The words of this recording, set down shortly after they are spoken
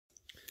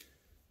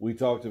We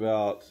talked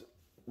about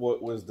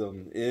what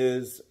wisdom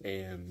is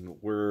and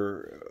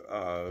where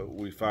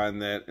we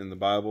find that in the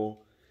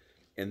Bible.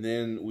 And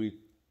then we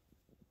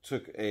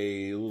took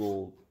a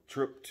little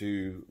trip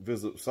to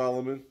visit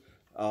Solomon,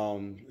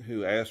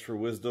 who asked for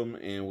wisdom,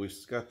 and we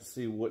got to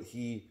see what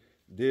he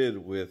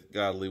did with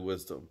godly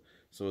wisdom.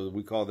 So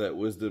we call that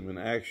wisdom in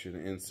action.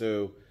 And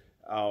so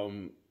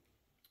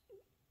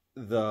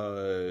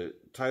the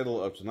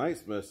title of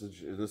tonight's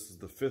message, and this is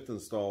the 5th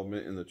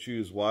installment in the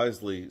Choose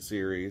Wisely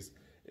series,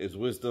 is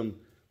Wisdom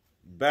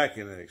Back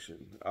in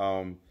Action.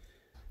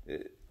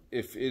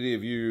 If any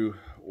of you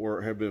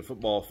have been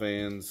football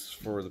fans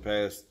for the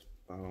past,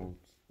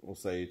 we'll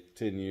say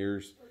 10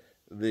 years,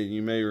 then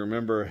you may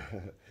remember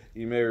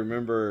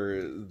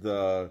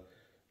the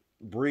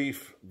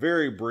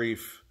very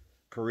brief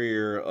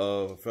career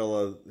of a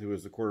fella who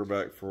was the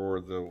quarterback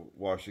for the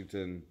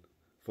Washington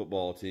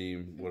football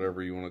team,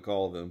 whatever you want to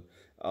call them.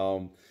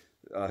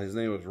 His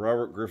name was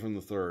Robert Griffin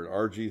III,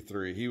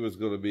 RG3. He was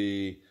going to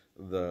be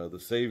the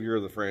savior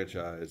of the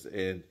franchise,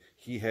 and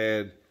he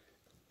had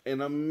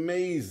an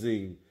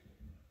amazing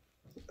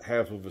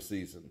half of a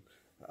season.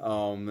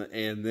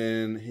 And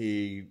then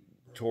he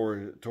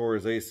tore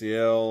his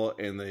ACL,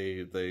 and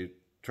they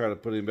tried to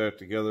put him back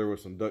together with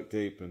some duct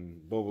tape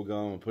and bubble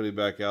gum and put him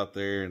back out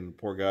there, and the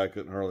poor guy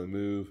couldn't hardly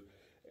move.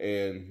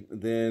 And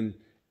then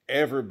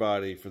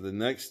everybody for the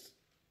next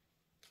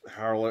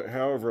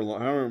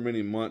however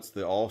many months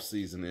the off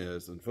season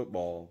is in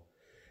football,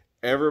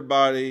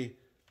 everybody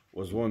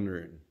was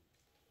wondering,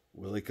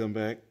 will he come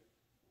back?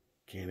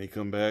 Can he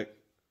come back?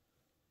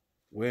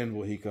 When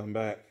will he come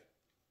back?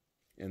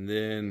 And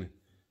then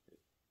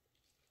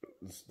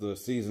the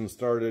season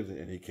started,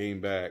 and he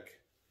came back.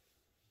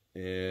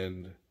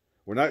 And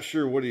we're not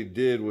sure what he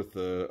did with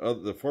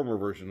the former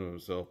version of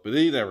himself, but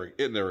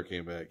it never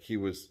came back. He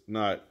was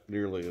not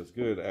nearly as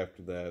good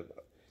after that,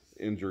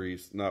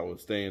 injuries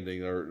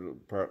notwithstanding, or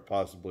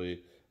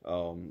possibly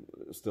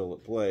still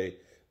at play.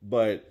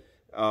 But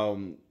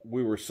everybody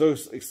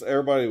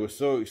was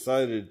so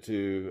excited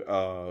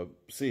to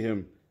see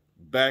him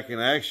back in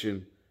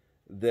action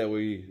that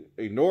we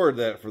ignored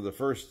that for the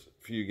first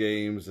few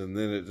games, and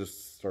then it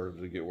just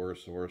started to get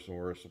worse and worse and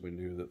worse, and we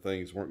knew that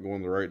things weren't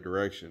going the right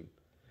direction.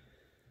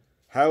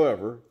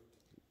 However,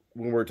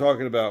 when we're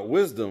talking about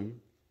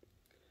wisdom,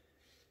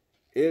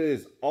 it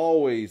is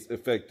always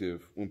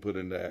effective when put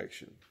into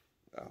action.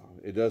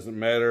 It doesn't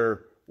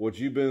matter what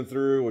you've been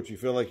through, what you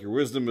feel like your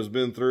wisdom has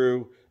been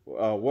through,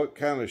 what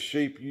kind of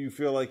shape you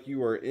feel like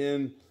you are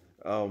in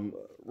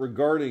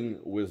regarding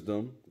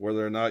wisdom,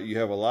 whether or not you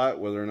have a lot,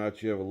 whether or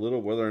not you have a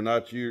little, whether or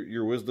not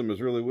your wisdom is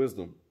really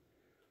wisdom.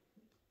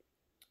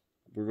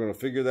 We're going to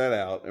figure that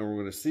out, and we're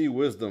going to see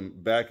wisdom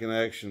back in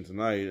action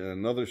tonight in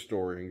another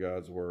story in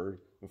God's Word.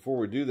 Before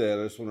we do that,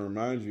 I just want to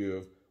remind you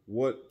of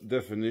what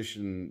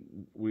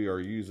definition we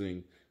are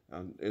using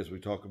as we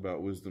talk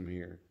about wisdom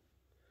here.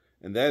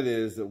 And that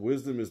is that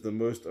wisdom is the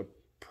most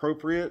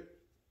appropriate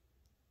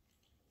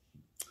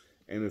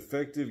and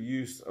effective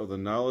use of the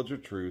knowledge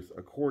of truth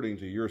according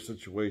to your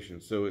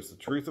situation. So it's the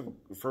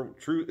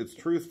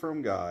truth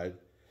from God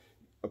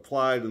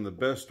applied in the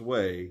best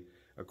way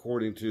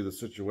according to the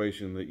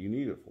situation that you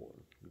need it for.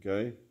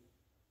 Okay?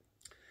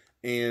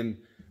 And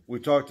we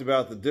talked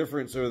about the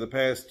difference over the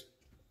past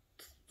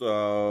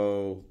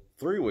 2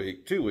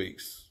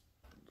 weeks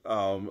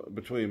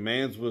between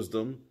man's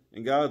wisdom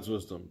and God's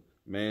wisdom.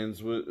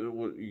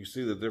 You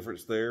see the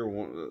difference there,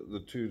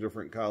 the two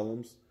different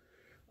columns.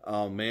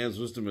 Man's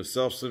wisdom is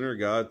self-centered.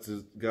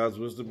 God's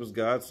wisdom is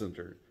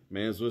God-centered.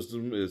 Man's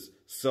wisdom is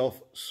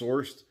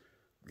self-sourced.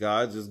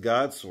 God's is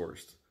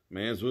God-sourced.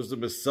 Man's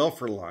wisdom is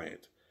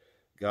self-reliant.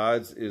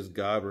 God's is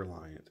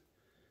God-reliant.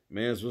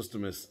 Man's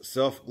wisdom is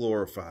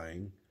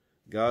self-glorifying.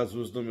 God's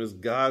wisdom is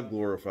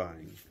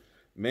God-glorifying.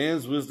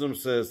 Man's wisdom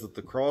says that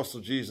the cross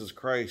of Jesus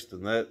Christ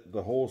and that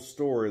the whole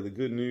story, the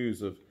good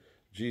news of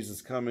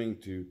Jesus coming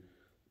to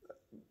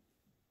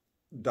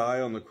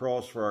die on the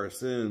cross for our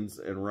sins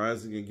and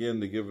rising again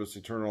to give us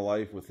eternal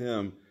life with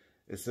him,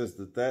 it says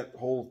that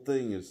whole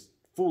thing is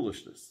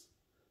foolishness.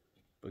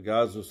 But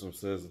God's wisdom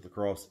says that the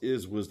cross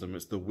is wisdom.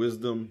 It's the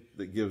wisdom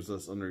that gives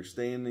us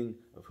understanding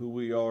of who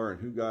we are and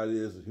who God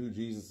is and who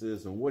Jesus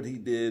is and what he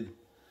did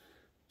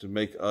to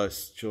make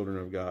us children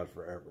of God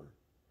forever.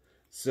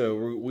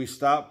 So we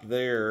stopped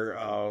there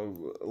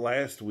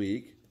last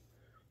week,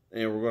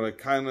 and we're going to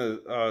kind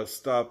of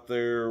stop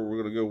there.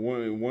 We're going to go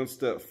one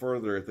step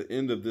further at the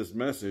end of this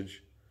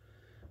message.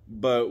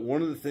 But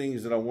one of the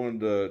things that I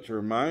wanted to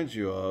remind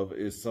you of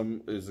is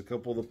a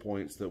couple of the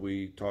points that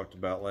we talked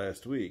about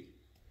last week.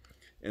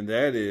 And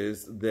that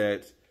is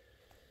that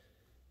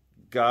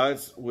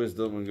God's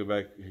wisdom, and go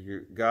back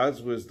here,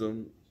 God's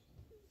wisdom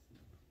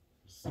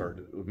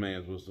started with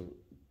man's wisdom.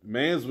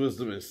 Man's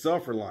wisdom is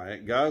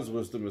self-reliant. God's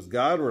wisdom is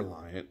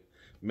God-reliant.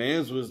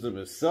 Man's wisdom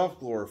is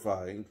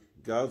self-glorifying.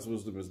 God's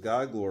wisdom is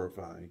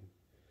God-glorifying.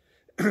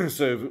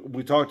 So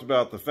we talked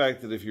about the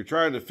fact that if you're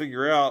trying to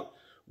figure out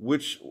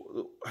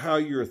how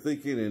you're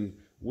thinking and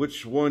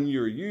which one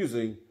you're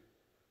using,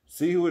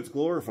 see who it's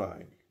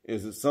glorifying.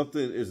 Is it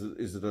something?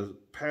 Is it a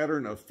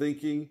pattern of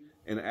thinking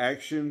and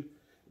action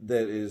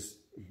that is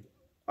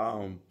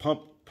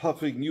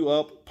pumping you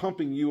up,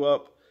 making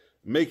you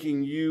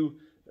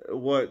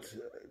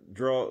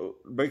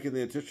making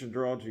the attention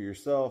drawn to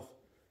yourself,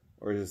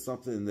 or is it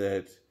something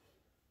that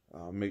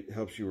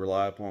helps you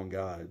rely upon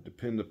God,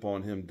 depend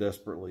upon Him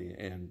desperately,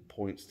 and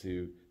points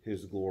to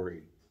His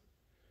glory?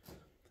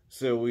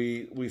 So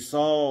we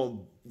saw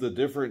the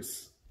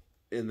difference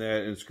in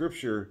that in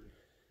Scripture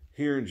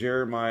here in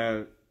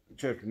Jeremiah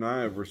chapter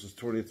 9, verses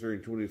 23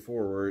 and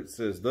 24, where it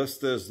says, "Thus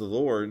says the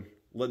Lord,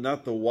 let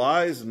not the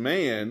wise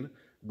man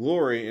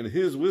glory in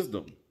his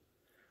wisdom.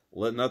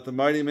 Let not the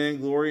mighty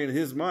man glory in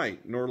his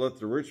might, nor let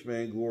the rich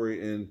man glory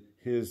in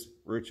his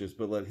riches.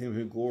 But let him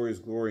who glories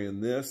glory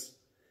in this,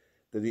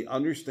 that he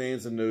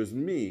understands and knows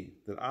me,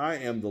 that I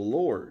am the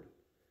Lord,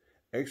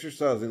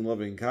 exercising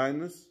loving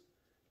kindness,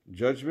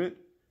 judgment,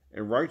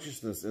 and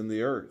righteousness in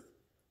the earth.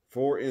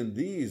 For in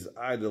these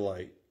I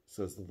delight,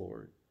 says the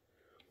Lord."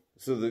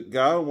 So that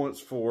God wants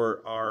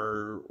for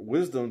our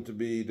wisdom to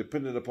be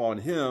dependent upon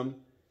Him,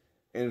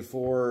 and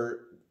for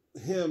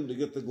Him to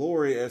get the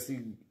glory as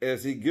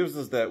He gives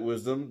us that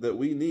wisdom that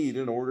we need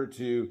in order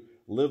to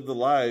live the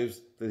lives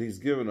that He's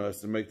given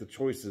us and make the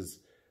choices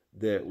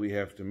that we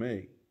have to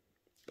make.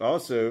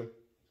 Also,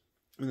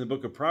 in the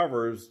book of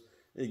Proverbs,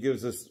 it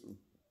gives us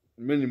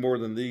many more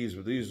than these,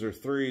 but these are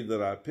three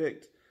that I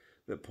picked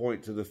that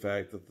point to the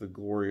fact that the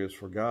glory is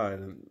for God,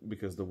 and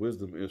because the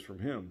wisdom is from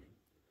Him.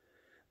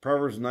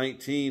 Proverbs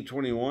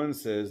 19:21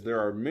 says, "There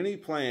are many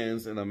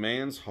plans in a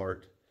man's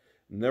heart.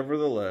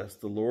 Nevertheless,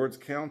 the Lord's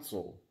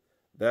counsel,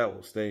 that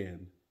will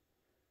stand."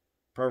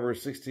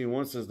 Proverbs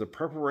 16:1 says, "The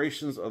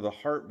preparations of the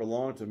heart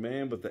belong to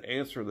man, but the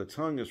answer of the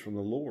tongue is from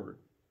the Lord."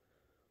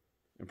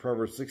 And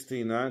Proverbs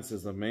 16:9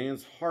 says, "A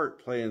man's heart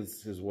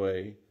plans his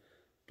way,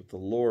 but the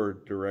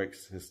Lord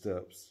directs his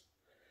steps."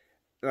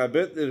 And I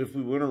bet that if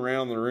we went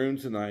around the room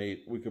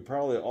tonight, we could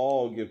probably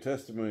all give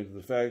testimony to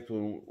the fact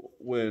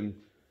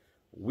when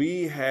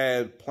we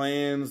had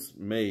plans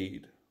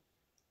made,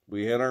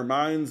 we had our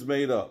minds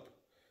made up,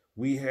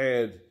 we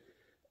had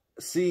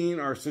seen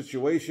our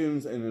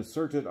situations and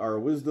inserted our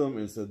wisdom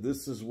and said,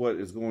 this is what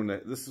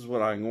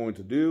I'm going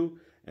to do,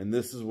 and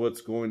this is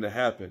what's going to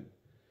happen.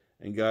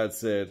 And God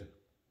said,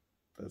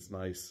 "That's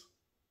nice."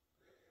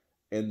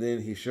 And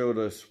then He showed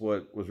us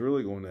what was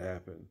really going to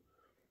happen.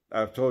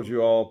 I've told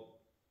you all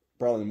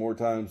probably more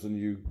times than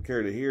you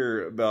care to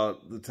hear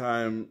about the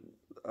time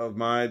of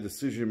my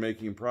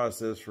decision-making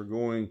process for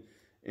going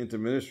into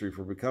ministry,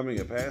 for becoming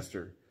a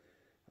pastor.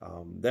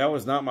 That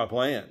was not my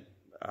plan.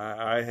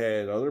 I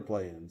had other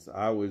plans.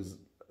 I was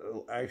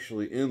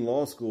actually in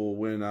law school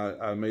when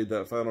I made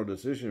that final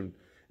decision,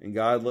 and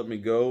God let me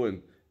go,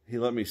 and He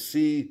let me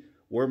see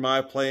where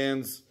my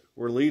plans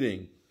were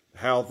leading,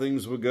 how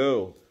things would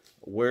go,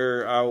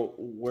 where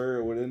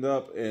it would end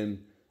up,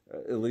 and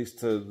at least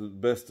to the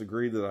best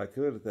degree that I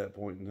could at that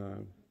point in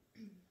time.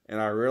 And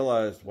I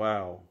realized,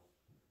 wow,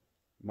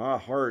 my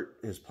heart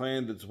has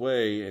planned its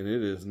way, and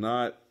it is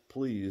not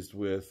pleased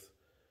with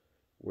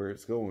where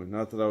it's going.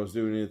 Not that I was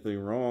doing anything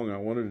wrong. I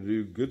wanted to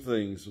do good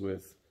things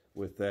with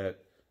that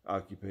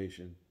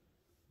occupation.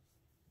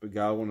 But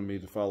God wanted me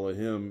to follow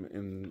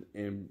Him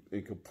in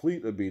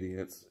complete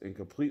obedience and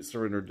complete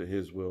surrender to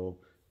His will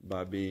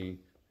by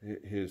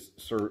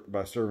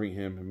serving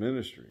Him in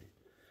ministry.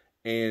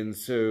 And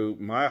so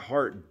my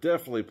heart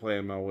definitely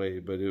planned my way,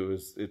 but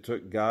it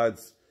took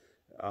God's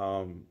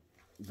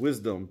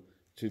wisdom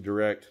to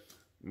direct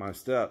my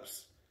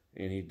steps,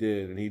 and He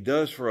did, and He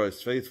does for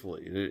us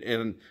faithfully.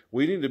 And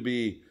we need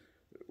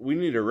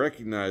to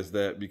recognize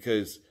that,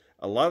 because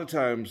a lot of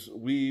times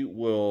we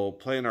will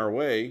plan our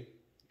way,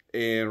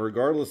 and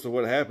regardless of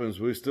what happens,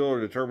 we still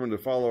are determined to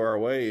follow our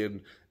way.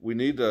 And we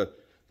need to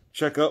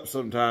check up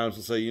sometimes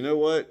and say, you know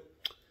what?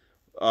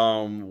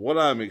 What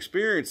I'm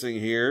experiencing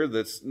here of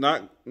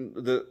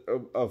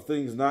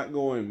things not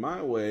going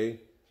my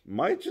way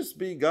might just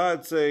be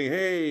God saying,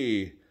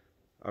 "Hey,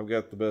 I've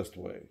got the best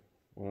way.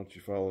 Why don't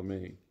you follow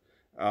me?"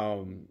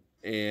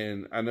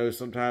 And I know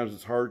sometimes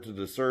it's hard to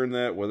discern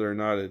that, whether or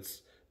not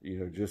it's,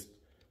 just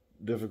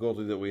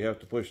difficulty that we have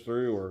to push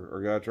through,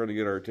 or God trying to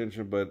get our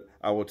attention. But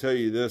I will tell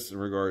you this in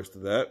regards to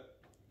that.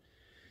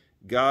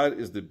 God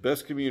is the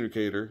best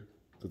communicator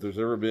that there's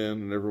ever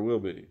been and ever will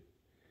be.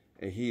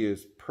 And He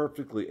is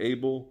perfectly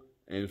able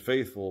and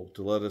faithful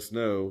to let us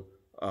know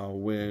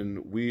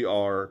when we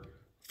are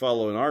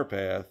following our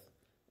path,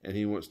 and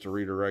He wants to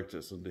redirect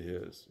us into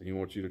His. He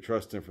wants you to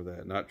trust Him for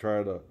that, not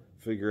try to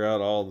figure out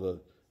all the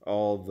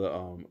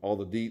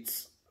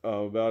deets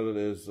about it,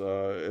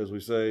 as we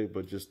say,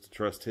 but just to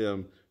trust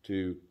Him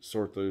to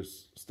sort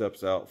those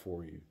steps out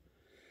for you.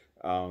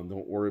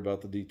 Don't worry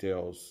about the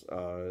details.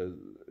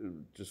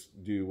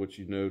 Just do what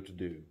you know to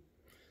do.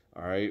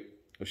 All right.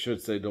 I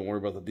should say, don't worry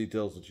about the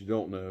details that you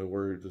don't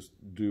know. Just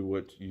do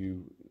what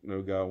you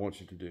know God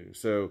wants you to do.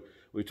 So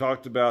we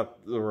talked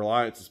about the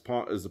reliance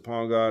is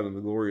upon God, and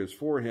the glory is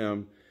for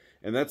Him.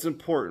 And that's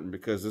important,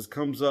 because this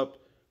comes up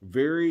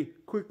very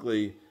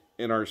quickly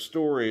in our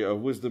story of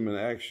wisdom in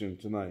action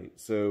tonight.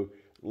 So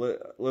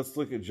let's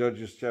look at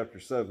Judges chapter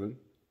 7,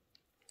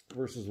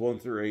 verses 1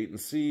 through 8, and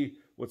see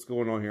what's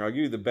going on here. I'll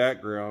give you the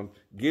background.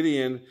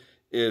 Gideon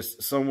is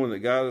someone that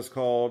God has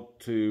called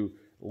to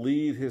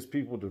lead his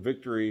people to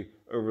victory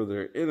over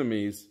their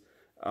enemies,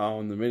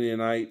 the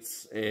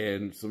Midianites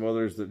and some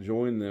others that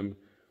joined them,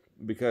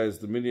 because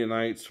the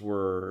Midianites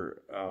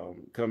were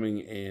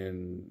coming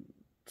and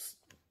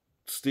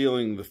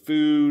stealing the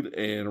food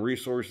and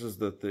resources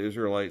that the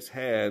Israelites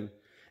had.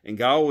 And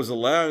God was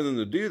allowing them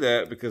to do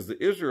that because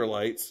the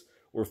Israelites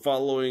were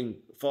following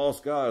false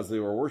gods. They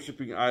were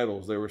worshiping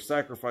idols. They were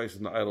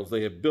sacrificing to idols.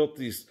 They had built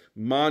these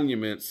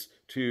monuments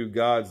to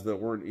gods that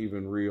weren't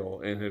even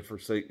real and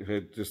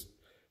had just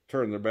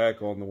turned their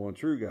back on the one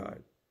true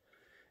God.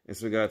 And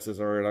so God says,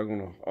 all right, I'm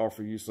going to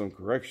offer you some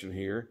correction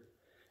here.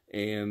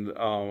 And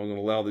I'm going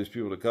to allow these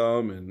people to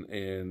come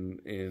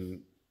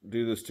and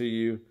do this to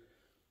you.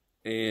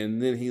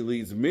 And then he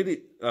leads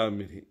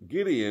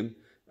Gideon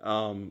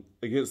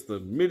against the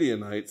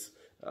Midianites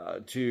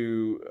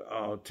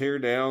to tear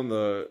down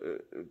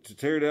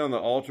the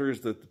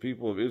altars that the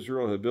people of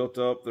Israel had built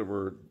up that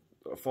were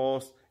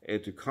false,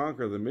 and to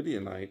conquer the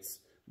Midianites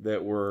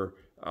that were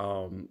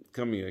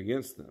coming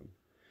against them.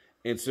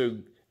 And so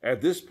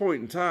at this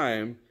point in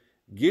time,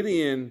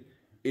 Gideon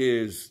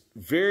is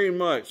very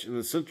much in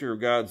the center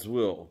of God's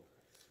will.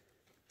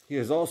 He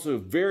is also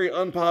very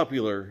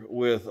unpopular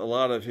with a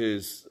lot of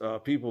his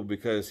people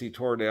because he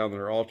tore down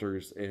their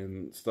altars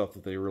and stuff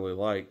that they really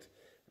liked.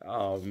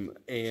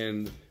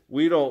 And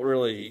we don't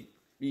really,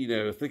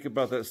 think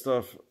about that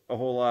stuff a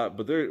whole lot,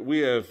 but we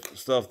have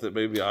stuff that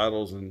may be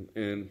idols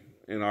in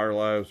our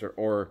lives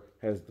or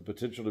has the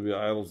potential to be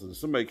idols. And if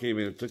somebody came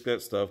in and took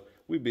that stuff,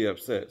 we'd be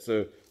upset.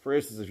 So, for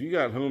instance, if you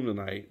got home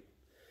tonight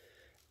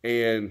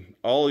and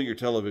all of your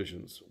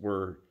televisions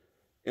were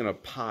in a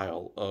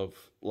pile of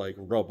like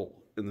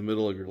rubble in the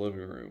middle of your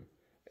living room,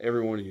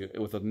 every one of you,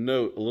 with a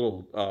note, a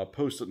little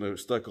post-it note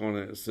stuck on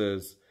it that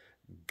says,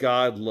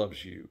 "God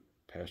loves you,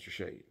 Pastor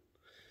Shane."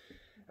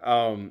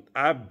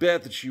 I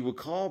bet that you would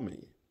call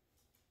me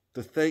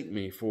to thank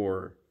me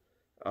for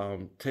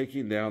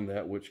taking down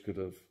that which could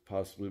have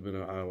possibly been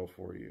an idol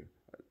for you.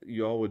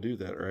 You all would do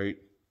that, right?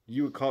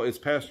 You would call, it's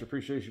Pastor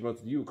Appreciation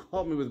Month, you would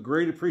call me with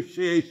great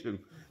appreciation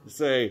to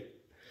say,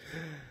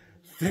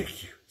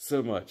 thank you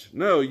so much.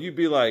 No, you'd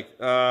be like,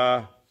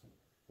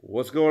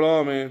 what's going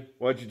on, man?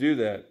 Why'd you do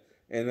that?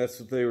 And that's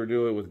what they were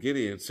doing with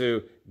Gideon.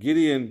 So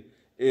Gideon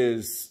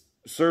is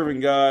serving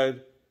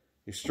God.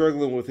 He's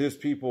struggling with his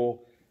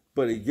people,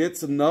 but he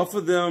gets enough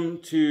of them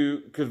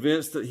to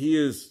convince that he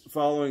is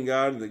following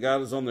God and that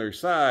God is on their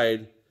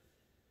side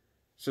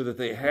so that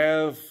they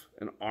have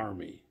an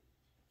army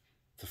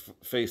to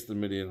face the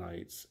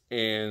Midianites.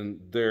 And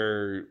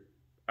they're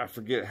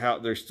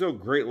still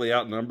greatly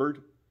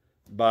outnumbered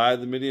by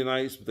the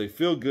Midianites, but they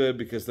feel good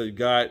because they've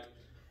got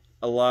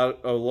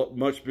a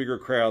much bigger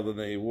crowd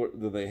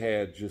than they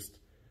had just,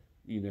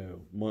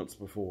 months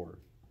before.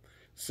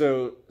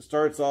 So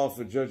starts off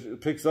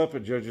picks up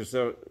in Judges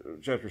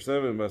chapter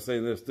 7 by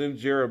saying this. Then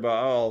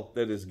Jerubbaal,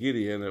 that is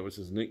Gideon, that was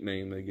his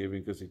nickname they gave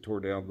him because he tore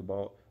down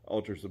the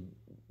altars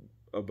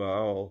of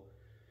Baal,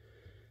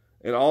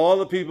 and all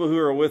the people who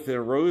were with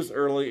him rose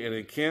early and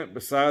encamped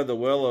beside the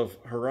well of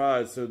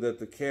Harod, so that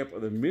the camp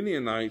of the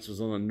Midianites was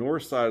on the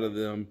north side of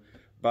them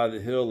by the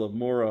hill of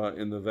Moreh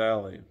in the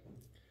valley.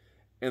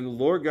 And the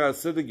Lord God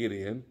said to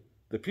Gideon,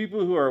 "The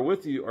people who are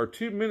with you are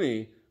too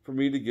many for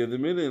me to give the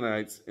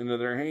Midianites into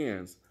their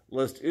hands,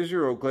 lest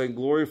Israel claim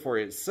glory for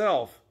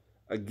itself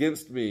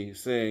against me,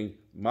 saying,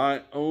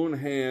 my own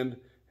hand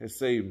has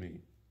saved me."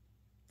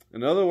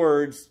 In other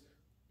words,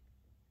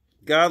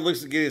 God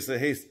looks at Gideon and says,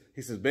 hey,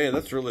 he says, man,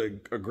 that's really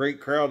a great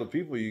crowd of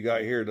people you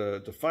got here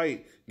to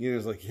fight.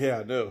 Gideon's like, yeah,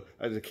 I know.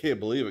 I just can't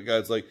believe it.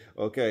 God's like,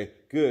 okay,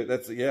 good.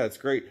 It's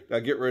great. Now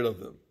get rid of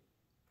them.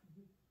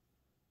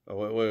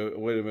 Oh,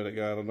 wait a minute,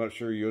 God. I'm not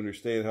sure you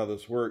understand how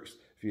this works.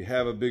 If you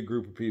have a big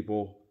group of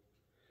people,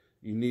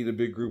 you need a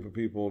big group of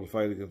people to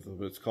fight against them.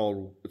 It's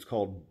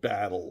called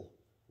battle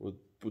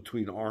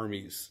between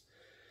armies.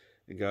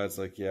 And God's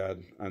like, yeah,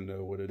 I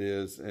know what it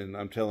is. And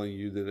I'm telling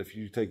you that if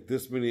you take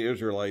this many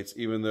Israelites,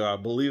 even though I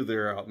believe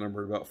they're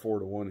outnumbered about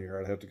 4-1 here,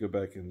 I'd have to go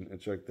back and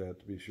check that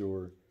to be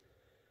sure.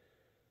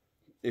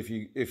 If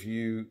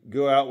you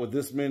go out with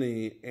this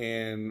many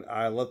and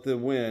I let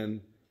them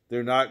win,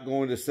 they're not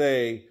going to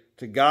say,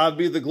 to God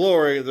be the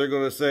glory. They're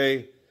going to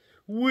say,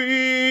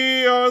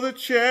 we are the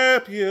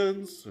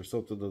champions, or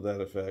something to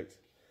that effect.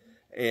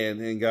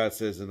 And God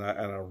says, and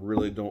I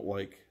really don't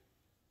like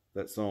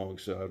that song,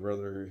 so I'd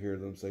rather hear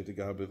them say, to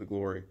God be the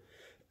glory.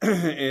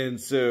 And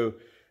so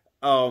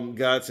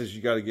God says,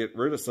 you got to get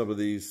rid of some of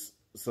these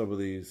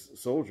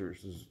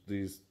soldiers,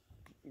 these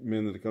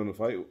men that have come to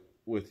fight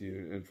with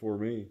you and for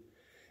me.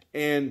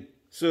 And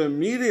so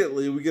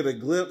immediately we get a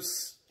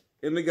glimpse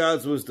into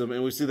God's wisdom,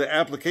 and we see the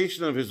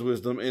application of his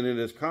wisdom, and it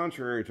is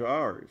contrary to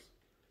ours.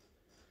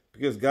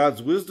 Because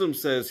God's wisdom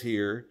says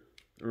here,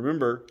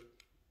 remember,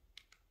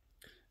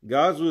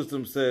 God's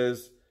wisdom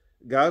is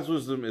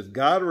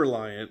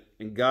God-reliant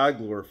and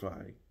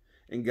God-glorifying.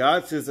 And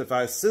God says, if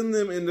I send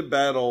them into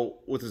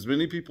battle with as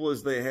many people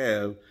as they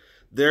have,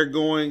 they're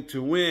going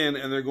to win,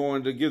 and they're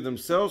going to give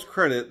themselves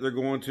credit. They're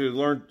going to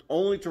learn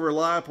only to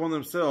rely upon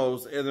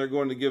themselves, and they're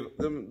going to give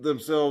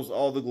themselves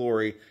all the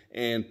glory.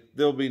 And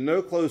they'll be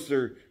no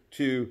closer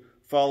to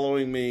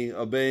following me,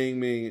 obeying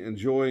me,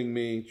 enjoying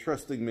me,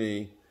 trusting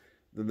me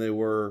than they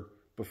were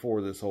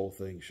before this whole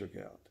thing shook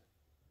out.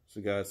 So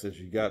God says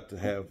you got to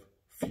have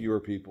fewer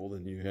people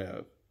than you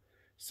have,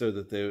 so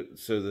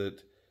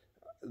that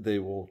they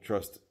will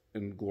trust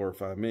and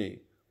glorify me.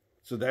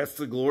 So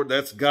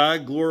that's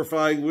God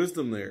glorifying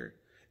wisdom there.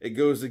 It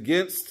goes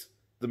against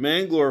the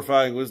man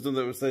glorifying wisdom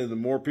that was saying the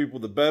more people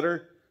the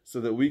better,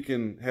 so that we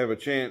can have a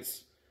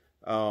chance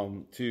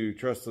to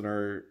trust in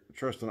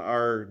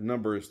our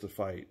numbers to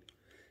fight.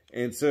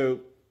 And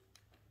so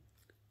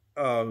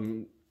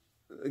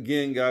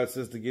again, God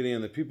says to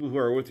Gideon, the people who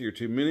are with you are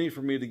too many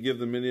for me to give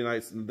the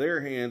Midianites into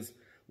their hands,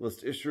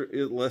 lest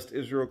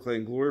Israel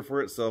claim glory for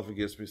itself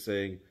against me,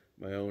 saying,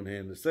 my own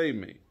hand to save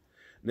me.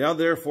 Now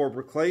therefore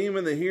proclaim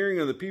in the hearing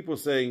of the people,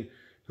 saying,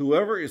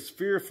 whoever is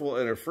fearful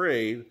and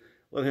afraid,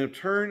 let him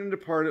turn and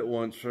depart at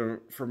once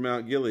from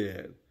Mount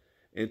Gilead.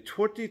 And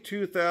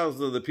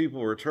 22,000 of the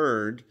people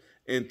returned,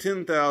 and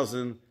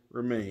 10,000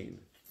 remained.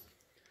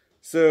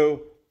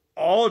 So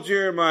all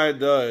Jeremiah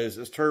does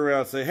is turn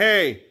around and say,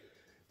 hey,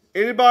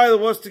 anybody that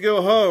wants to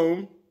go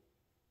home,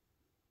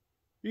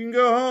 you can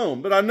go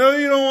home. But I know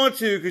you don't want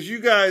to, because you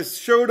guys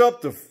showed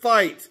up to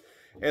fight.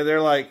 And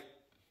they're like,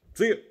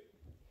 see ya.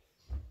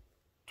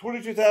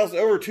 22,000,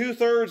 over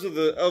 2/3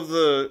 of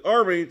the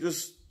army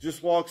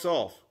just walks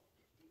off.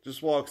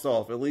 Just walks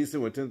off. At least it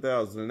went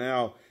 10,000. And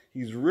now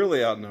he's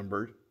really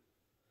outnumbered.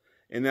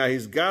 And now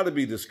he's got to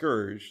be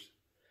discouraged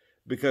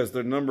because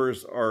their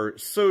numbers are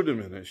so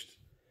diminished.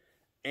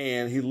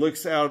 And he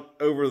looks out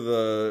over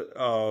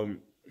the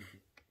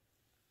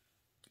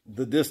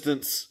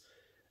distance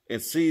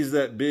and sees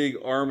that big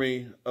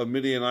army of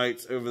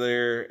Midianites over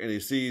there. And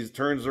he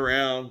turns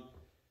around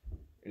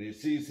and he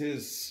sees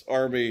his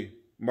army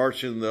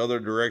marching the other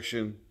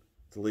direction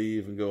to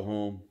leave and go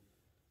home.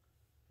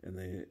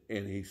 And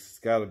he's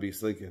got to be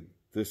thinking,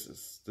 this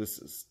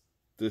is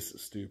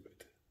stupid.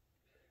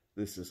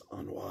 This is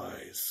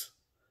unwise.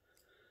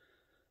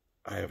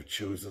 I have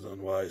chosen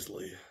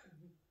unwisely.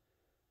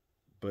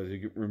 But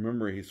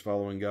remember, he's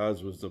following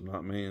God's wisdom,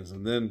 not man's.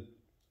 And then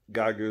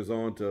God goes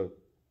on to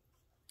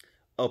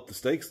up the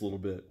stakes a little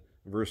bit.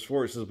 Verse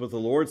 4, it says, but the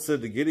Lord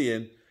said to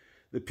Gideon,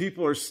 the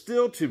people are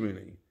still too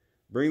many.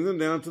 Bring them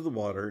down to the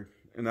water,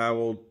 and I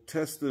will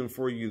test them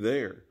for you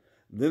there.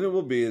 Then it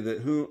will be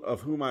that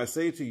of whom I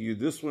say to you,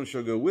 this one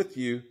shall go with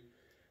you,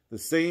 the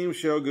same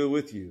shall go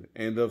with you.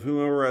 And of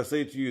whomever I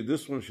say to you,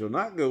 this one shall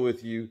not go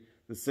with you,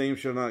 the same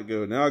shall not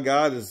go. Now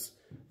God is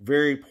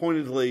very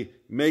pointedly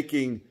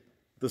making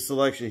the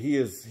selection. He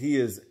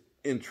is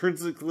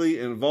intrinsically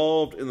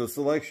involved in the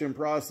selection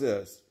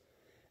process.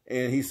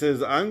 And he says,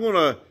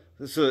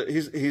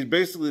 he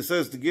basically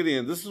says to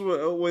Gideon, this is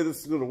the way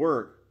this is going to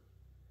work.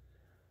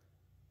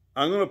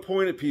 I'm going to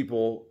point at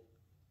people,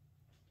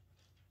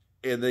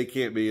 and they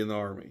can't be in the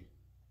army.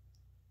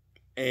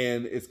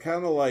 And it's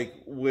kind of like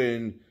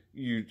when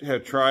you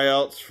have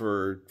tryouts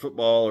for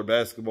football or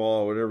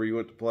basketball or whatever you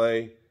want to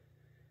play,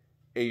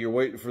 and you're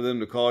waiting for them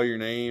to call your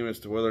name as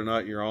to whether or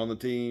not you're on the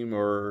team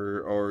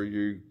or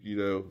you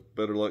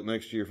better luck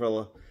next year,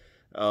 fella.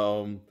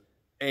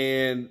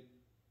 And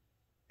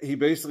he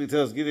basically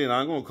tells Gideon,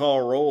 I'm going to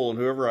call roll, and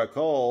whoever I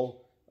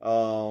call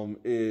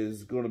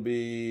is going to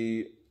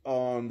be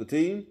on the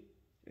team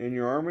in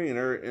your army, and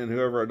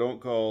whoever I don't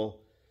call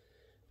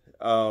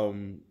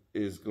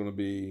is going to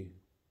be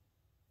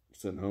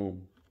sent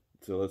home.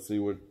 So let's see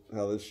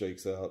how this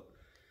shakes out.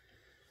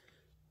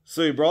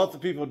 So he brought the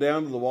people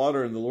down to the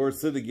water, and the Lord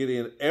said to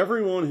Gideon,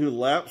 everyone who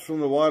laps from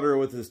the water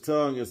with his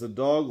tongue as a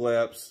dog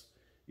laps,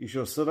 you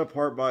shall set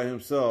apart by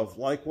himself.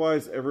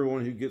 Likewise,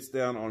 everyone who gets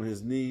down on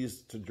his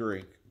knees to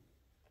drink.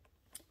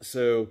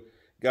 So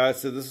God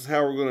said, this is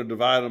how we're going to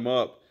divide them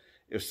up.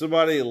 If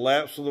somebody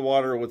laps from the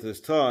water with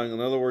his tongue,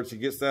 in other words, he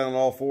gets down on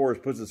all fours,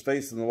 puts his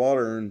face in the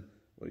water, and,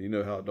 well, you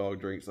know how a dog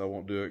drinks. I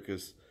won't do it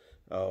because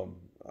I don't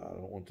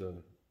want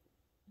to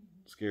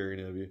scare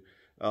any of you.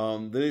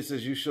 Then he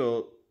says, you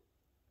shall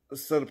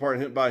set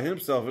apart by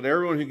himself, and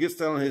everyone who gets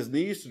down on his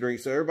knees to drink.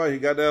 So everybody who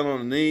got down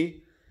on a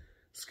knee,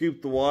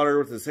 scooped the water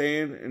with his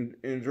hand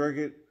and drank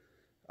it,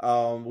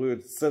 we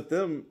would set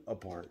them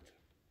apart.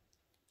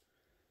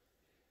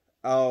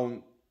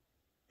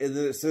 And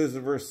then it says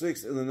in verse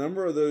 6, and the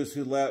number of those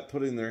who lapped,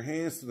 putting their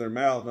hands to their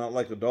mouth, not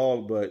like a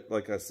dog, but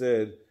like I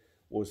said,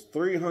 was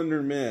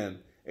 300 men.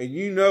 And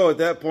you know at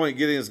that point,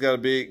 Gideon's got to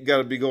be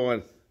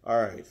going,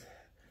 all right,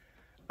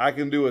 I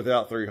can do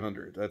without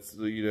 300. That's,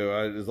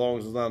 as long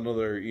as it's not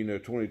another,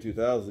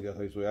 22,000 got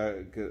takes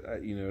away,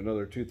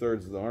 another 2/3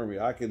 of the army,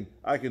 I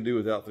can do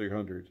without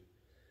 300.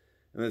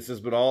 And it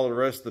says, but all the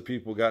rest of the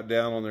people got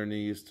down on their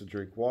knees to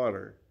drink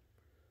water.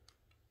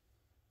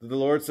 The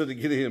Lord said to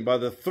Gideon, by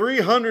the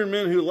 300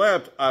 men who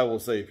lapped, I will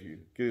save you.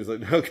 Gideon's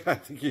like, no,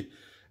 God,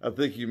 I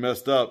think you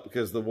messed up,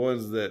 because the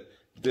ones that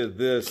did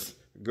this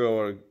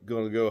going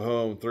to go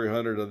home.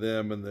 300 of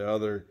them, and the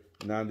other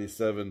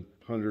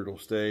 9,700 will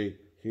stay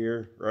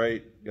here,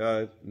 right,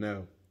 God?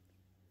 No.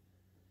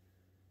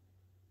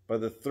 By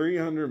the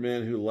 300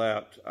 men who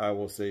lapped, I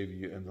will save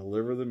you and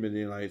deliver the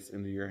Midianites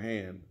into your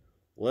hand.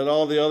 Let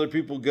all the other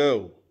people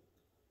go,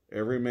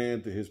 every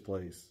man to his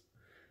place.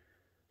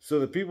 So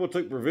the people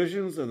took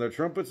provisions and their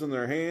trumpets in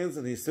their hands,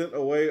 and he sent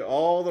away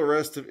all the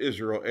rest of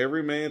Israel,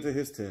 every man to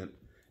his tent,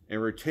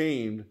 and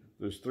retained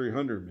those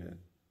 300 men.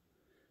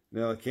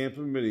 Now the camp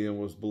of Midian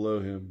was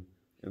below him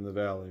in the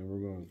valley. And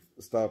we're going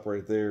to stop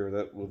right there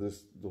with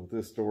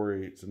this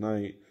story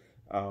tonight,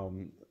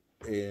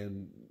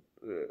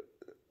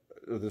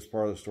 this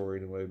part of the story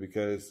anyway,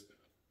 because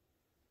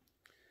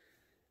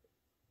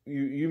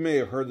you may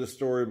have heard this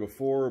story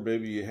before,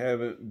 maybe you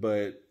haven't,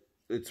 but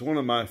it's one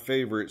of my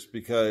favorites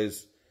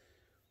because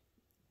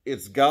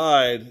it's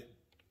God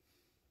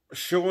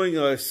showing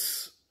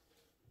us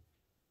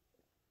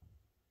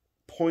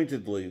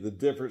pointedly the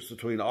difference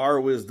between our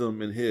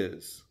wisdom and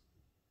his.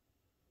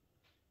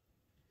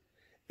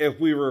 If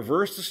we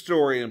reverse the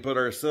story and put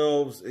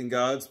ourselves in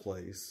God's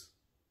place,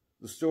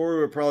 the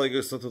story would probably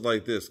go something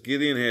like this.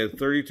 Gideon had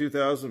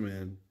 32,000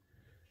 men,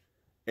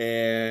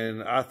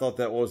 and I thought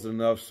that wasn't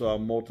enough, so I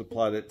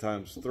multiplied it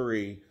times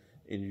 3,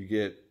 and you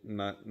get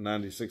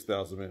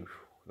 96,000 men. Whew,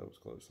 that was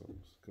close. I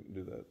couldn't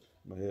do that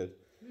in my head.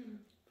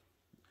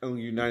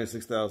 Only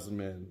 96,000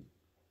 men.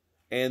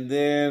 And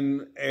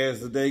then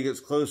as the day gets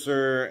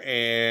closer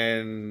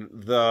and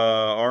the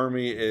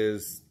army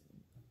is,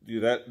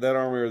 that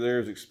army over there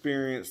is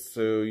experienced,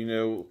 so,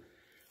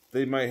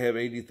 they might have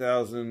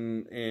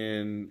 80,000,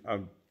 and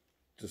I'm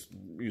just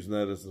using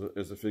that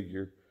as a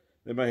figure.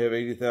 They might have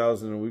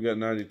 80,000 and we've got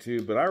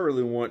 92, but I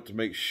really want to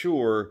make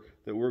sure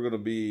that we're going to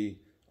be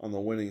on the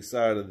winning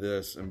side of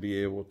this and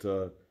be able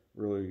to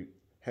really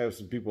have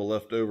some people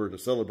left over to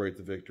celebrate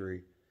the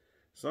victory.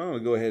 So I'm going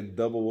to go ahead and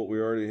double what we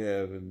already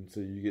have, and so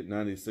you get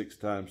 96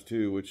 times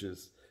 2, which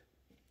is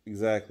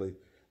exactly.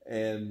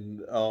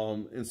 And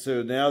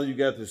so now you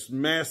got this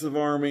massive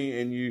army,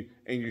 and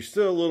you're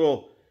still a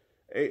little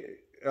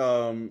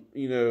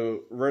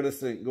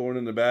reticent going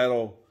into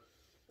battle.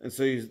 And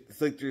so you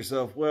think to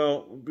yourself,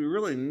 well, it would be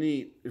really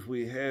neat if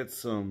we had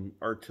some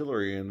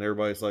artillery. And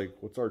everybody's like,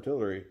 what's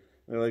artillery?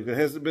 And they're like, it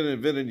hasn't been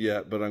invented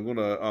yet, but I'm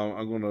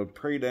gonna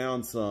pray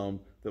down some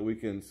so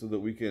that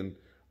we can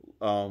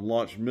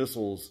launch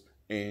missiles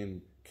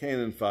and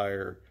cannon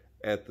fire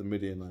at the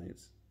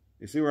Midianites.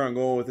 You see where I'm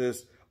going with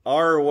this?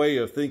 Our way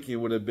of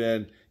thinking would have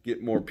been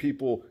get more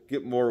people,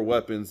 get more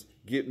weapons,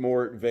 get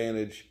more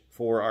advantage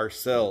for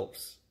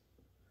ourselves.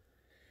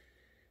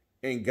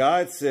 And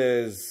God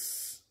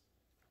says,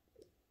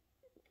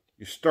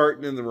 you're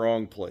starting in the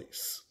wrong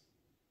place.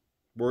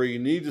 Where you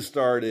need to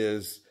start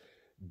is,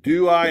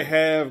 do I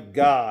have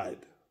God?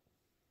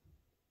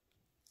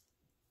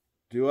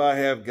 Do I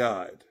have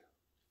God?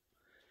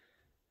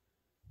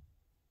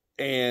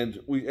 And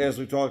as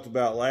we talked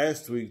about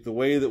last week, the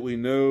way that we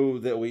know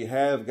that we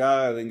have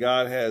God and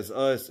God has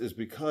us is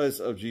because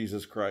of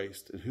Jesus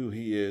Christ and who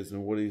he is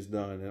and what he's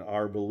done and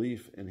our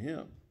belief in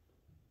him.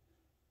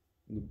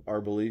 Our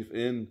belief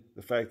in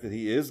the fact that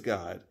he is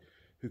God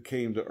who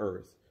came to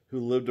earth, who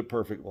lived a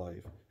perfect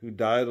life, who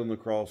died on the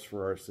cross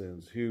for our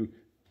sins, who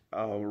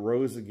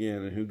rose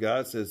again, and who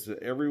God says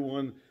to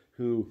everyone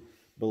who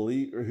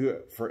believed,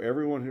 for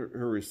everyone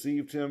who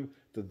received him,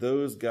 to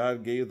those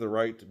God gave the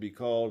right to be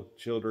called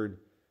children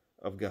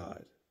of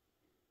God.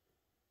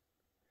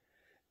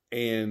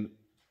 And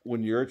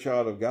when you're a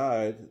child of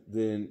God,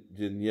 then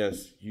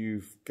yes,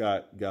 you've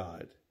got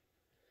God.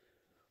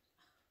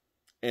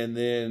 And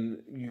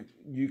then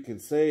you can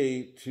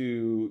say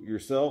to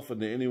yourself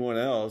and to anyone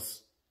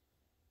else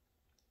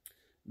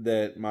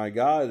that my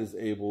God is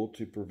able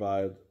to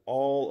provide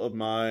all of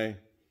my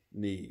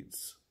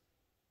needs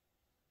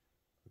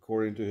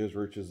according to his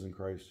riches in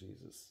Christ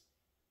Jesus.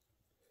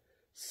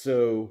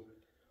 So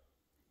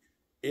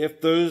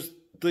if those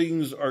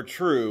things are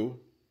true,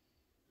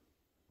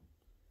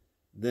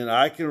 then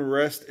I can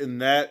rest in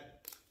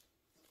that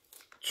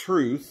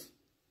truth,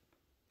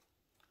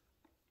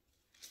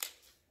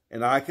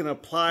 and I can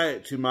apply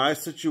it to my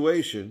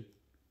situation.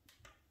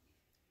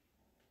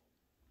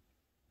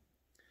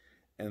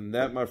 And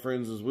that, my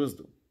friends, is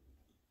wisdom.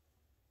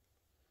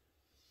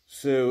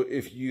 So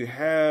if you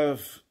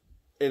have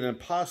an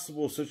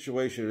impossible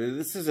situation, and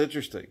this is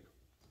interesting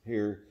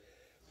here,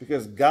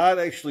 because God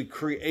actually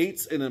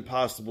creates an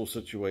impossible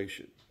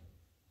situation.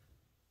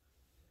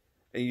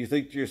 And you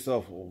think to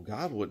yourself, well,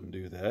 God wouldn't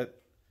do that.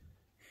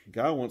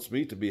 God wants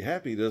me to be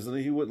happy, doesn't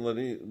he? He wouldn't let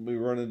me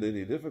run into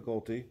any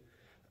difficulty.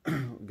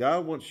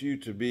 God wants you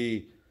to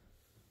be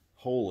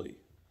holy.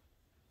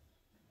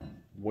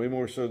 Way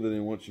more so than he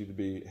wants you to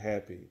be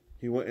happy.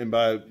 And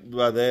by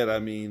that I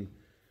mean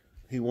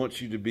he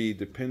wants you to be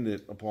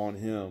dependent upon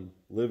him,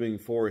 living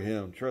for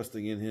him,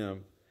 trusting in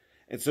him.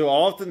 And so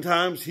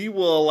oftentimes he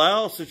will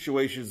allow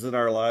situations in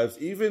our lives,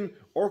 even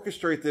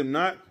orchestrate them,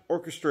 not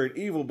orchestrate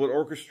evil, but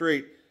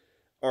orchestrate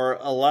or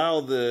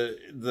allow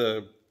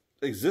the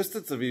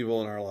existence of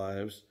evil in our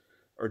lives,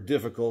 or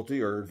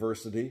difficulty or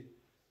adversity,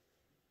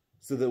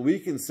 so that we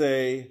can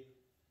say,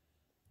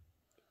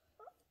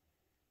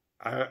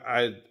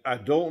 I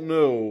don't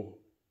know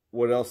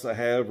what else I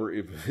have, or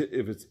if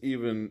it's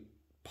even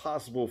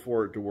possible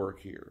for it to work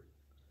here.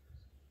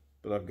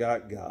 But I've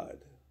got God.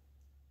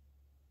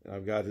 And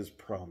I've got his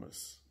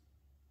promise.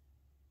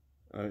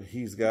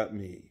 He's got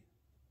me.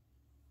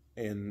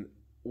 And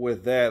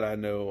with that, I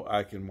know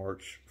I can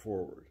march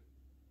forward.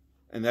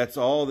 And that's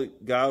all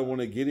that God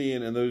wanted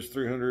Gideon and those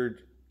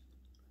 300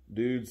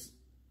 dudes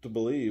to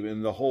believe,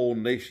 and the whole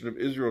nation of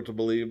Israel to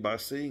believe by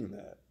seeing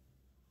that.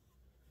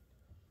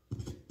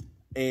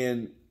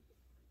 And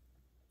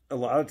a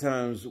lot of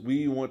times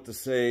we want to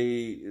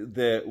say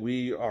that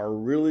we are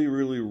really,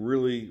 really,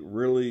 really,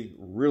 really,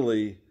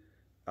 really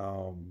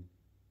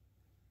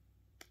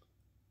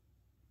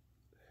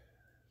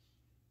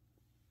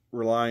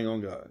relying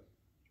on God.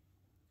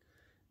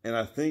 And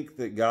I think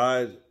that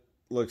God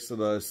looks at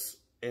us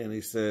and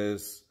he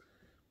says,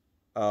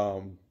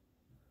 I'm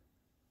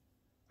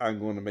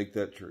going to make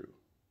that true.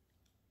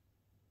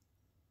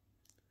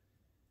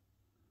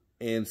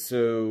 And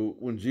so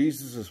when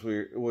Jesus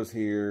was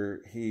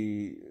here,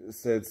 he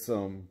said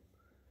some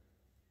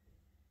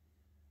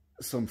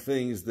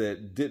things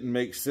that didn't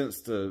make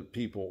sense to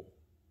people.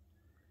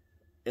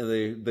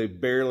 And they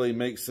barely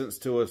make sense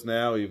to us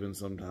now, even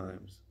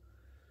sometimes.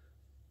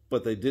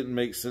 But they didn't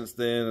make sense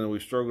then, and we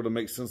struggle to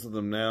make sense of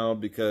them now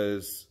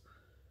because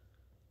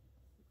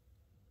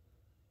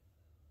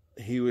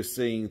he was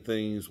seeing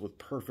things with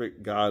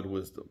perfect God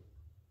wisdom.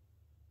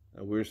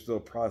 And we're still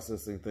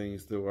processing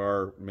things through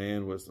our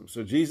man wisdom.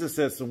 So Jesus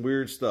said some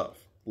weird stuff,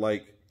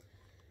 like,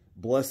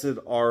 blessed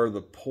are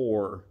the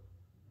poor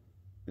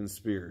in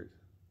spirit.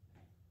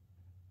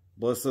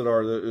 Blessed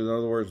are, in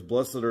other words,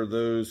 blessed are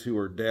those who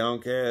are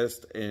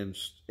downcast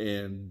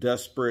and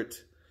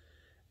desperate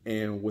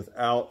and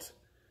without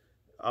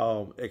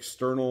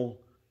external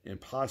and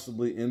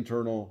possibly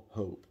internal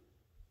hope.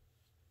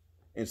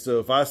 And so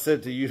if I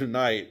said to you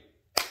tonight,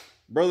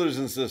 brothers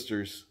and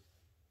sisters,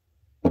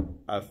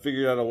 I've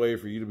figured out a way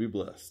for you to be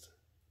blessed.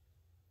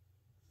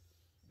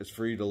 It's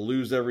for you to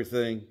lose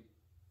everything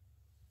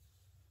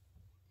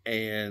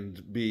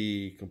and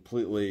be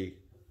completely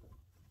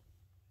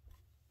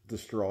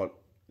distraught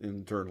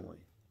internally.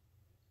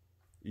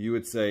 You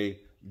would say,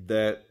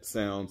 that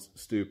sounds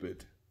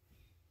stupid.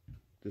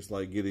 Just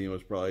like Gideon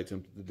was probably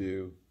tempted to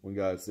do when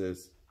God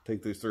says,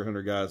 take these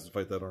 300 guys to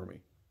fight that army.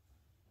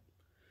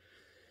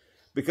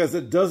 Because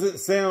it doesn't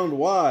sound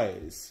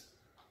wise.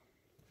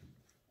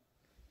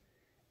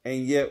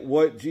 And yet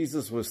what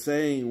Jesus was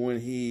saying when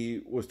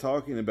he was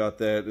talking about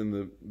that in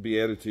the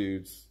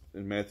Beatitudes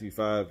in Matthew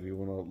 5, if you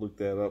want to look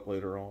that up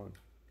later on.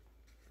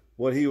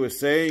 What he was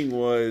saying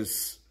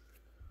was,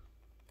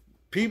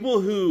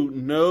 people who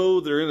know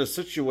they're in a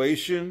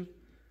situation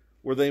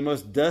where they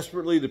must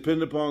desperately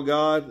depend upon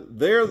God,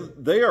 they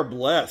are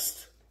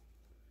blessed.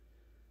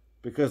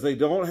 Because they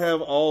don't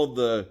have all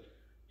the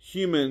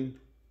human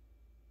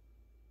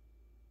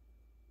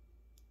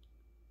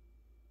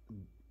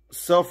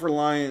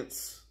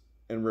self-reliance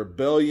and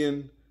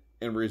rebellion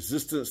and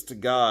resistance to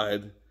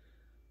God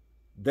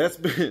that's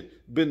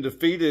been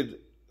defeated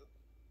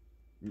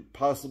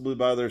possibly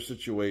by their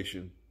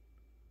situation.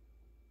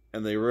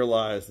 And they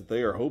realize that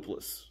they are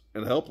hopeless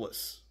and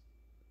helpless.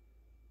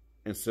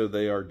 And so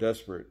they are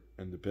desperate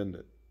and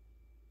dependent.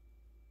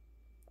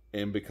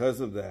 And because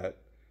of that,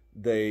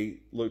 they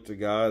look to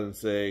God and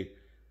say,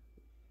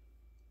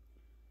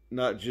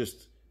 not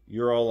just,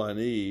 you're all I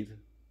need,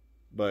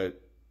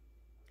 but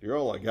you're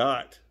all I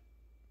got.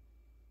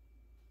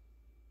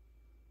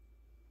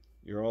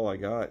 You're all I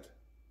got.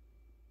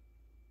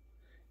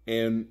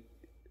 And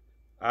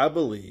I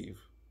believe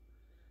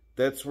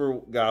that's where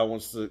God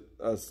wants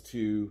us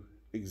to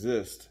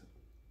exist,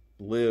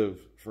 live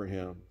for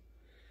him.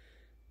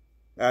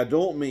 I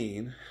don't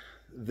mean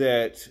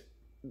that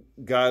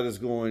God is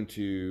going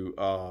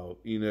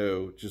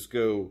to, just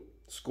go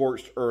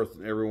scorched earth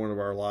in every one of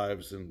our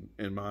lives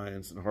and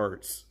minds and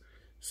hearts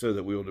so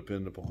that we will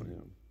depend upon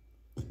him.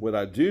 What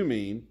I do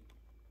mean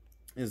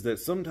is that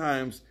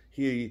sometimes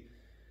he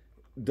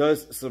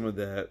does some of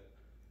that.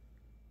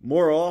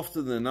 More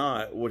often than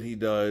not, what he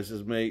does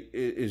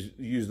is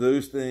use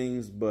those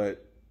things,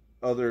 but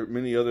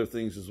many other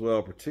things as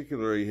well,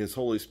 particularly his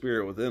Holy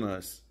Spirit within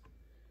us,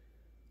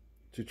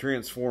 to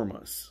transform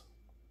us,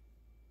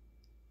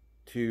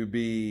 to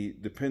be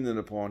dependent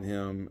upon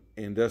him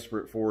and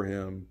desperate for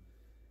him.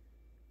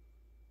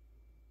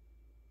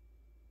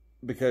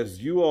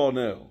 Because you all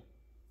know,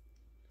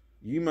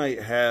 you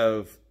might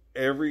have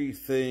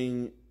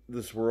everything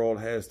this world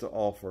has to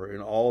offer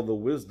and all the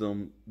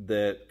wisdom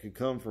that could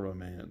come from a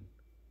man,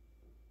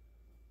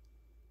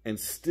 and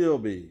still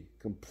be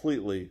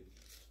completely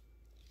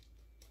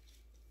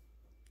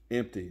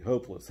empty,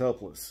 hopeless,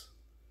 helpless,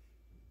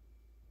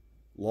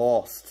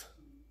 lost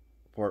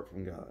apart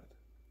from God.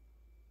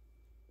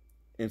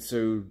 And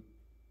so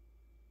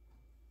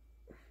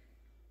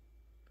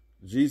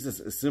Jesus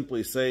is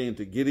simply saying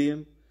to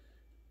Gideon,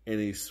 and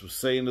he's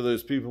saying to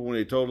those people when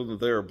he told them that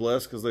they were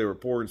blessed because they were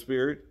poor in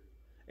spirit,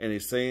 and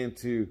he's saying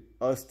to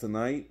us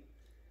tonight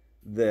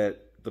that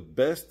the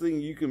best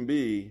thing you can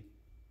be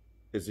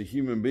as a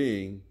human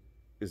being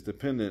is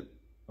dependent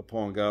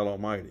upon God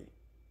Almighty.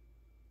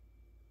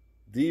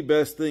 The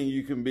best thing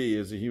you can be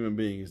as a human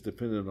being is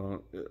dependent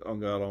on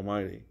God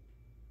Almighty.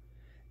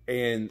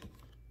 And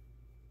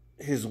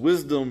his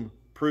wisdom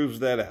proves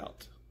that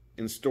out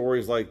in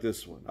stories like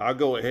this one. I'll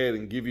go ahead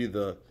and give you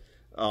the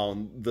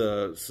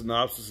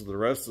synopsis of the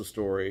rest of the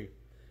story.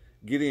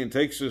 Gideon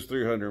takes his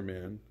 300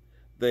 men.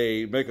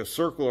 They make a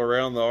circle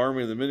around the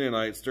army of the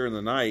Midianites during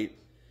the night.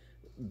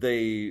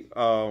 They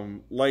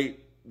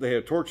They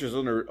have torches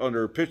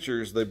under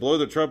pitchers. They blow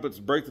the trumpets,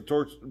 break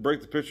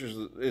the pitchers,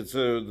 and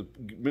so the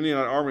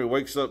Midianite army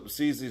wakes up,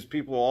 sees these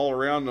people all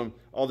around them,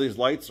 all these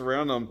lights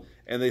around them,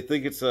 and they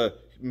think it's a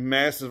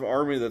massive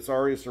army that's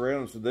already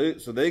surrounded them.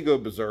 So they go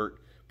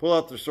berserk, pull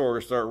out their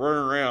swords, start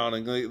running around,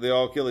 and they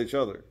all kill each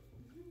other.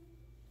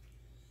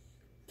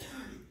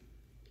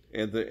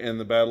 And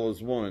the battle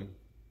is won,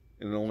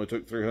 and it only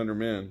took 300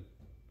 men.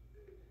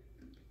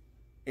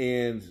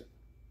 And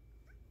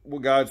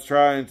what God's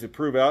trying to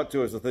prove out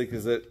to us, I think,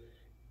 is that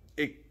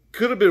it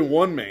could have been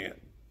one man.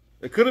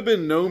 It could have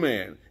been no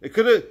man.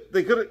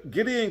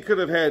 Gideon could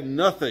have had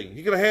nothing.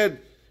 He could have had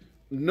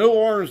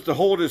no arms to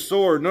hold his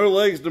sword, no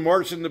legs to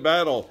march into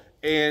battle,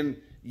 and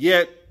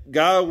yet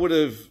God would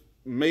have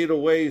made a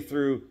way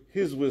through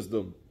his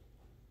wisdom,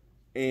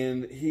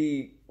 and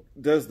he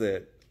does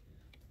that.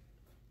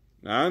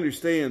 Now, I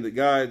understand that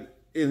God,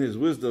 in his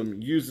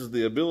wisdom, uses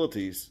the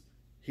abilities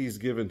he's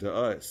given to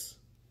us,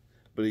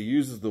 but he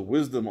uses the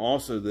wisdom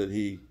also that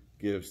he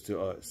gives to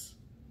us,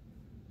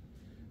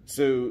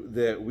 so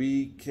that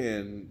we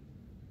can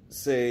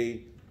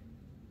say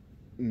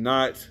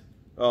not,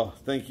 oh,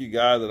 thank you,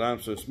 God, that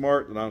I'm so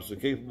smart, that I'm so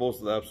capable,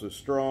 so that I'm so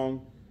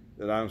strong,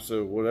 that I'm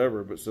so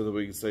whatever, but so that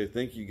we can say,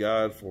 thank you,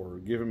 God, for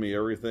giving me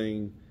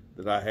everything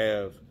that I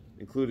have,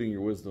 including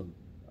your wisdom,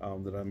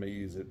 that I may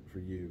use it for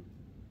you.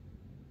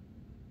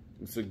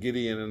 And so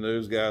Gideon and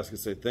those guys can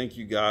say, thank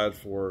you, God,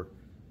 for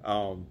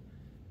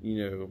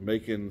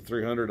making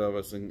 300 of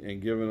us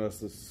and giving us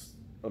this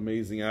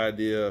amazing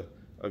idea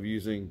of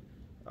using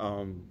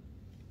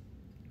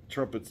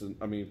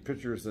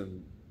pitchers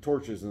and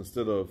torches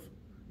instead of,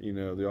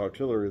 the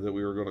artillery that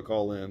we were going to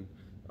call in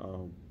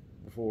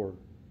before.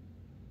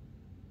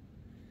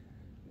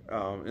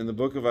 In the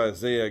book of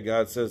Isaiah,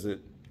 God says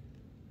it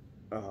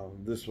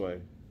this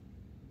way: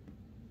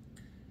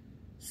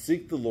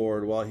 seek the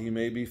Lord while he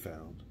may be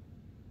found.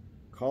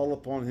 Call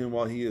upon him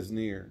while he is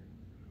near.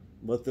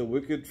 Let the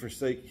wicked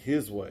forsake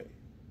his way.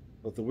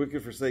 Let the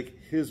wicked forsake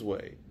his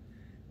way,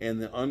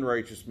 and the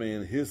unrighteous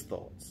man his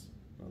thoughts.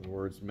 In other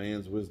words,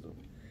 man's wisdom.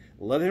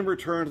 Let him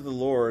return to the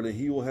Lord, and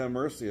he will have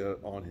mercy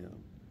on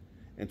him,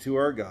 and to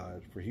our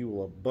God, for he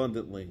will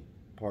abundantly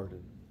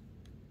pardon.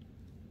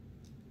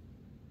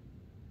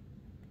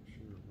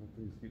 Sure,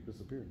 things keep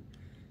disappearing.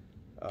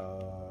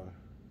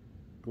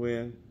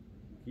 Gwen,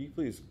 can you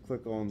please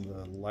click on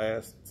the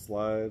last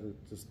slide? It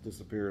just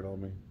disappeared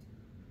on me.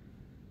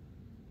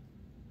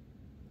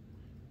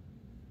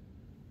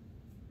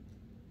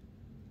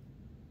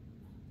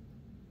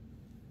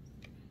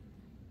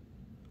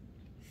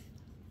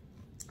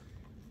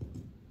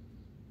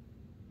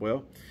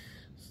 Well,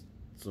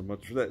 so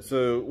much for that.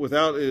 So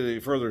without any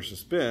further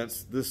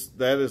suspense,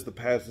 that is the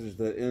passage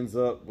that ends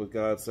up with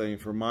God saying,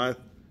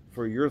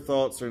 for your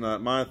thoughts are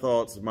not my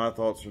thoughts, and my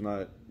thoughts are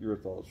not your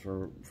thoughts.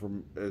 For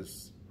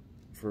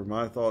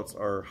my thoughts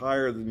are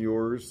higher than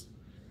yours,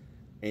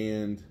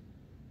 and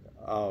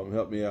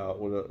help me out.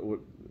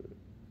 What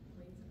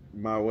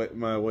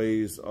my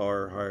ways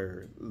are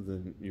higher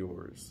than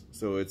yours.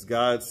 So it's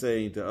God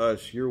saying to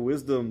us, your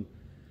wisdom,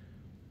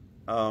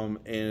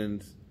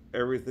 and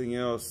everything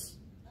else.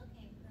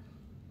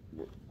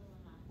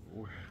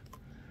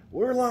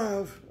 We're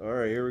live. All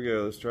right, here we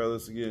go. Let's try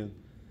this again.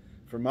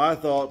 For my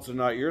thoughts are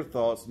not your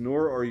thoughts,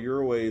 nor are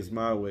your ways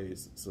my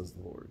ways, says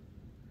the Lord.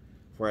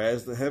 For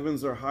as the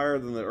heavens are higher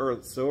than the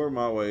earth, so are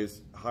my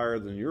ways higher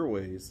than your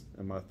ways,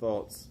 and my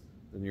thoughts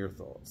than your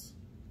thoughts.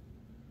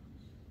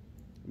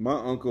 My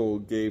uncle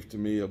gave to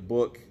me a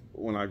book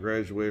when I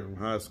graduated from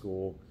high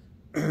school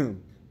that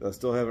I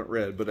still haven't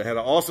read, but it had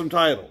an awesome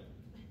title.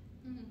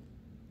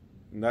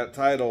 And that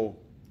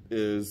title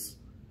is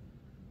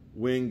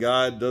When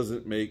God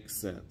Doesn't Make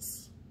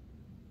Sense.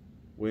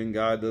 When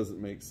God Doesn't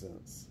Make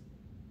Sense.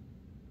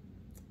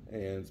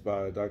 And it's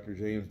by Dr.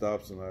 James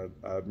Dobson.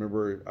 I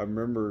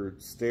remember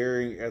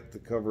staring at the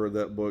cover of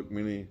that book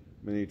many,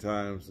 many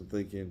times and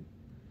thinking,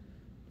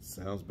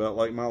 sounds about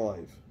like my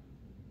life.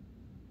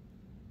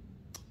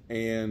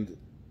 And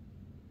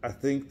I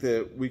think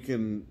that we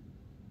can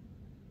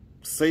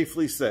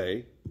safely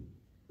say,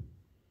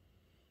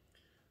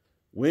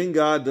 when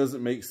God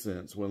doesn't make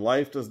sense, when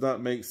life does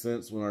not make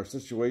sense, when our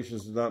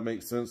situations do not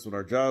make sense, when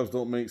our jobs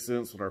don't make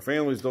sense, when our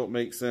families don't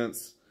make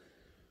sense,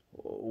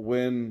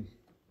 when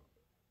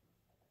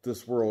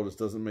this world just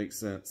doesn't make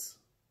sense,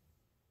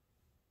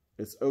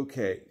 it's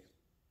okay